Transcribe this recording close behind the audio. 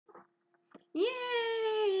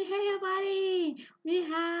Today we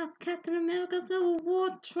have Captain America Civil War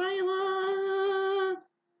trailer.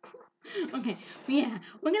 Okay, yeah,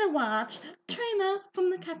 we're gonna watch trailer from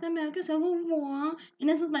the Captain America Civil War, and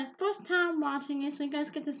this is my first time watching it, so you guys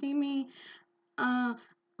get to see me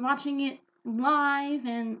watching it live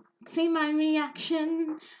and see my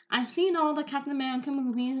reaction. I've seen all the Captain America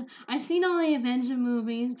movies. I've seen all the Avenger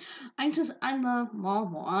movies. I love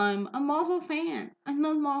Marvel. I'm a Marvel fan. I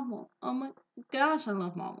love Marvel. Oh my gosh, I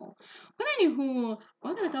love Marvel. But anywho,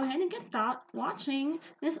 we're gonna go ahead and get started watching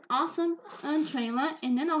this awesome trailer,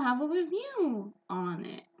 and then I'll have a review on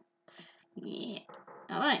it. Yeah.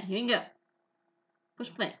 Alright, here we go.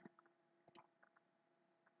 Push play.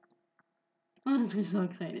 Oh, this is so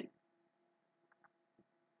excited.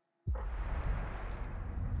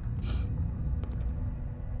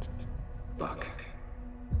 Buck,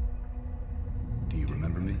 do you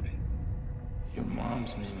remember me? Your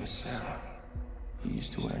mom's name is Sarah. You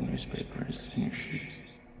used to wear newspapers in your shoes.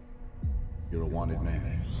 You're a wanted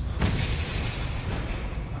man.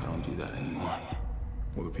 I don't do that anymore.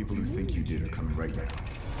 Well, the people who think you did are coming right now.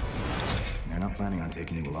 They're not planning on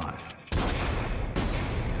taking you alive.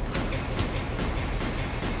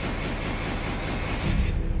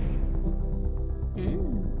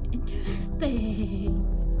 Interesting.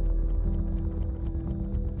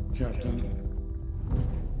 Captain,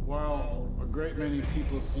 while a great many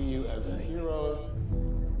people see you as a hero,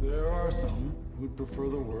 there are some who prefer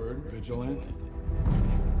the word vigilante.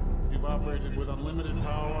 You've operated with unlimited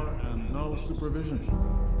power and no supervision.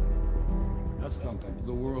 That's something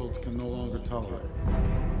the world can no longer tolerate.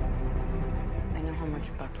 I know how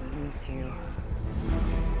much Bucky means to you.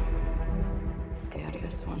 Stay out of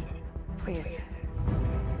this one. Please.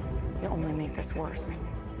 You'll only make this worse.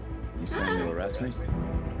 You saying you'll arrest me?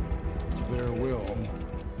 There will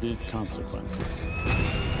be consequences.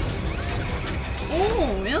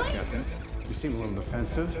 Oh, really? Captain, You seem a little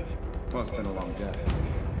defensive. well, it's been a long day.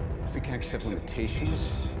 If we can't accept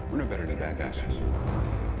limitations, we're no better than bad guys.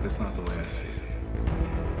 That's not the way I see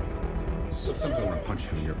it. Sometimes I want to punch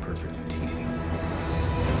you in your perfect teeth.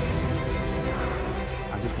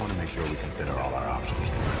 I just want to make sure we consider all our options.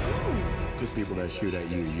 Because people that shoot at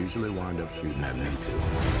you usually wind up shooting at me too.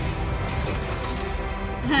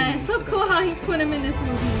 It's so cool how he put him in this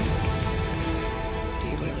movie. Do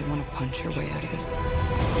you really want to punch your way out of this?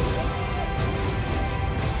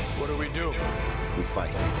 What do we do? We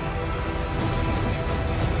fight.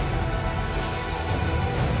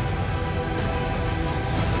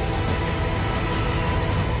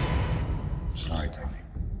 Sorry, Tony.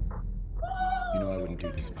 You know I wouldn't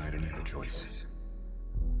do this if I had any other choice.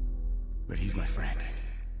 But he's my friend.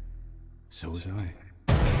 So was I.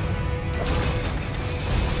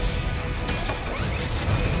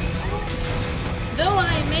 Go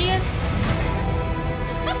on, man.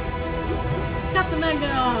 Captain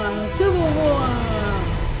America Civil War.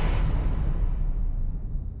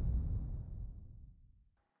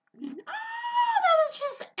 Oh, that was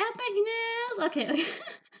just epic news. Okay.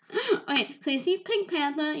 Okay, so you see Pink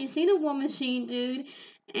Panther, you see the War Machine dude,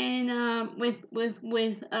 and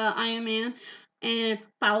with Iron Man, and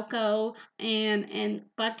Falco, and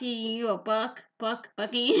Bucky or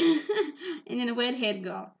Bucky, and then the redhead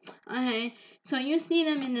girl. Okay, so you see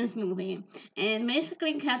them in this movie, and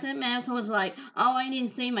basically Captain America was like, "Oh, I need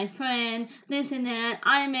to save my friend, this and that."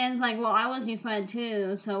 Iron Man's like, "Well, I was your friend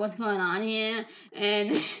too, so what's going on here?"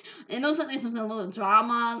 And it looks like there's some little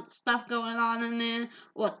drama stuff going on in there,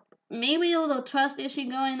 or maybe a little trust issue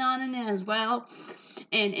going on in there as well.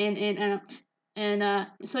 And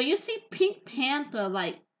so you see Pink Panther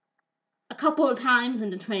like a couple of times in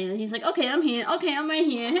the trailer. He's like, "Okay, I'm here. Okay, I'm right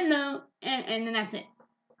here. Hello," and then that's it.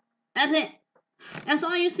 That's it. That's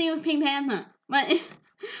all you see with Pink Panther. But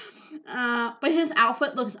his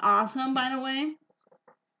outfit looks awesome, by the way.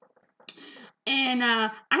 And I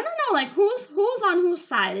don't know, like who's on whose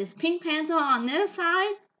side? Is Pink Panther on their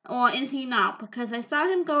side, or is he not? Because I saw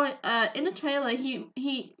him go in the trailer.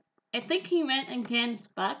 I think he went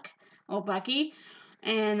against Bucky,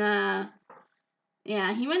 and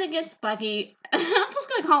yeah, he went against Bucky. I'm just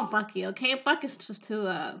gonna call him Bucky, okay? Buck is just too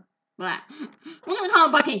blah. We're gonna call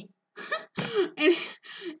him Bucky.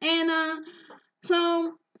 and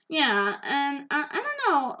so yeah, and I don't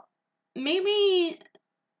know, maybe.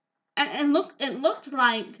 And it looked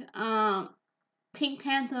like Pink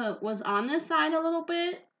Panther was on this side a little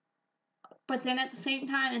bit, but then at the same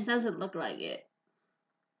time it doesn't look like it.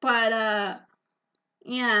 But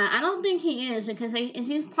yeah, I don't think he is, because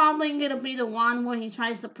he's probably gonna be the one where he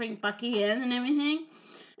tries to bring Bucky in and everything.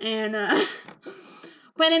 And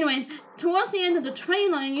but anyways, towards the end of the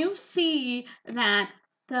trailer, you see that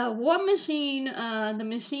the War Machine, the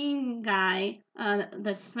machine guy,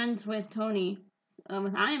 that's friends with Tony,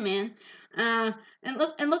 with Iron Man, it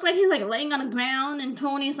looked like he's like laying on the ground, and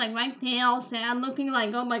Tony's like right there, all sad, looking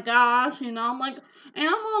like, oh my gosh, you know. I'm like, and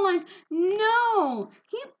I'm all like, no,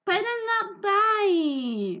 he better not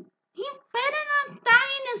die. He better not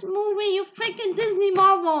die in this movie, you freaking Disney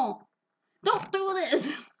Marvel. Don't do this.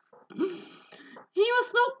 He was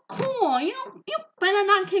so cool. You better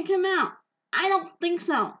not kick him out. I don't think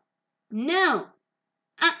so. No.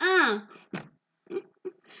 But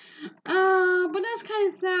that's kind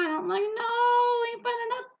of sad. I'm like, no, he better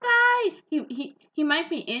not die. He might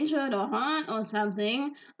be injured or hurt or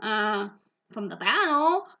something. From the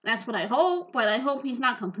battle. That's what I hope. But I hope he's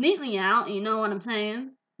not completely out. You know what I'm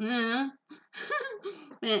saying? Yeah.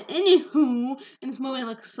 Man, anywho, this movie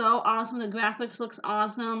looks so awesome. The graphics looks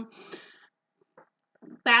awesome.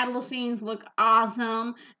 Battle scenes look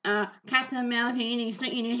awesome. Captain America, you need to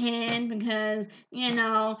straighten your hand because, you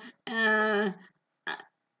know,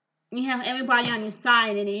 you have everybody on your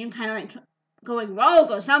side and you kind of like going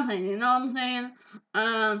rogue or something, you know what I'm saying?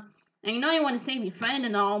 And you know you want to save your friend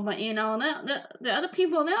and all, but you know, the other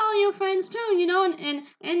people, they're all your friends too, you know, and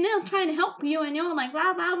they're trying to help you and you're like,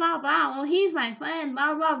 blah, blah, blah, blah, well, he's my friend,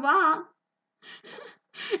 blah, blah, blah.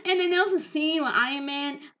 And then there was a scene where Iron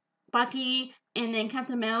Man, Bucky, and then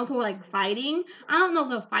Captain America were like fighting. I don't know if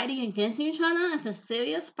they're fighting against each other, if it's a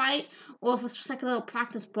serious fight, or if it's just like a little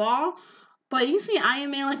practice brawl. But you see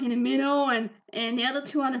Iron Man like in the middle and the other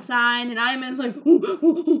two on the side, and Iron Man's like, you know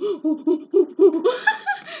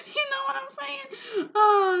what I'm saying?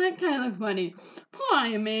 Oh, that kind of looked funny. Poor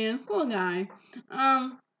Iron Man, poor guy.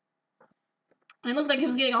 It looked like he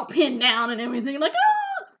was getting all pinned down and everything, like,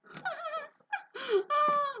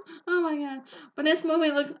 oh my god. But this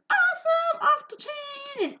movie looks awesome, off the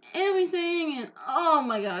chain, and everything, and oh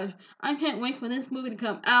my gosh. I can't wait for this movie to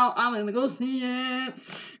come out. I'm gonna go see it.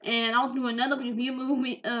 And I'll do another review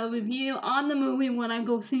on the movie when I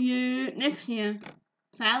go see it next year.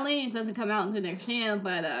 Sadly, it doesn't come out until next year,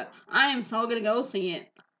 but I am so gonna go see it.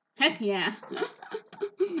 Heck yeah.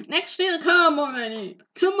 Next year, come already.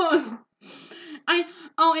 Come on.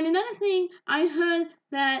 And another thing, I heard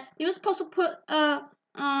that they were supposed to put, I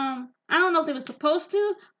don't know if they were supposed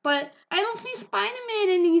to, but I don't see Spider-Man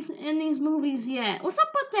in these movies yet. What's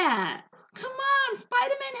up with that? Come on,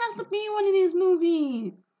 Spider-Man has to be in one of these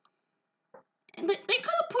movies. They could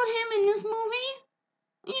have put him in this movie.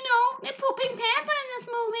 You know, they put Pink Panther in this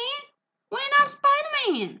movie. Why not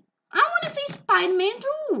Spider-Man? I want to see Spider-Man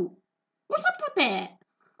too. What's up with that?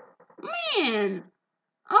 Man.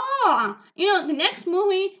 Oh, you know, the next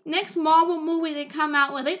Marvel movie they come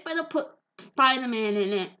out with, they better put Spider-Man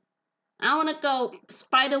in it. I want to go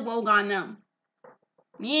Spider-Wogue on them.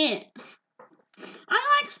 Yeah. I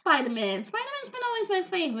like Spider-Man. Spider-Man's been always my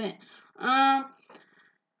favorite.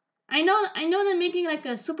 I know they're making like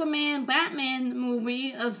a Superman Batman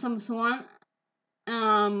movie of some sort.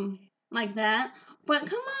 Like that. But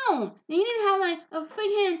come on. They need to have like a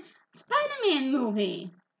freaking Spider-Man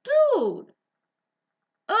movie. Dude.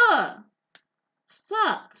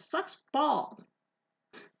 Sucks balls.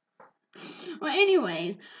 Well,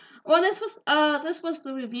 anyways, this was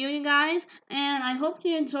the review, you guys, and I hope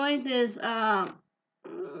you enjoyed this. That's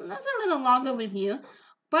a little longer review,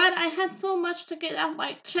 but I had so much to get off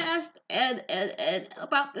my chest and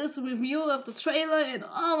about this review of the trailer, and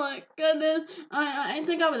oh my goodness, I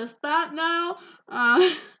think I'm gonna stop now.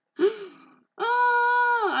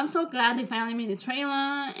 I'm so glad they finally made the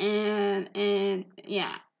trailer, and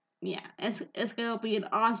yeah, it's gonna be an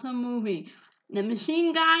awesome movie. The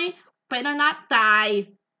machine guy better not die.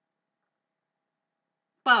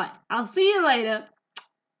 But I'll see you later.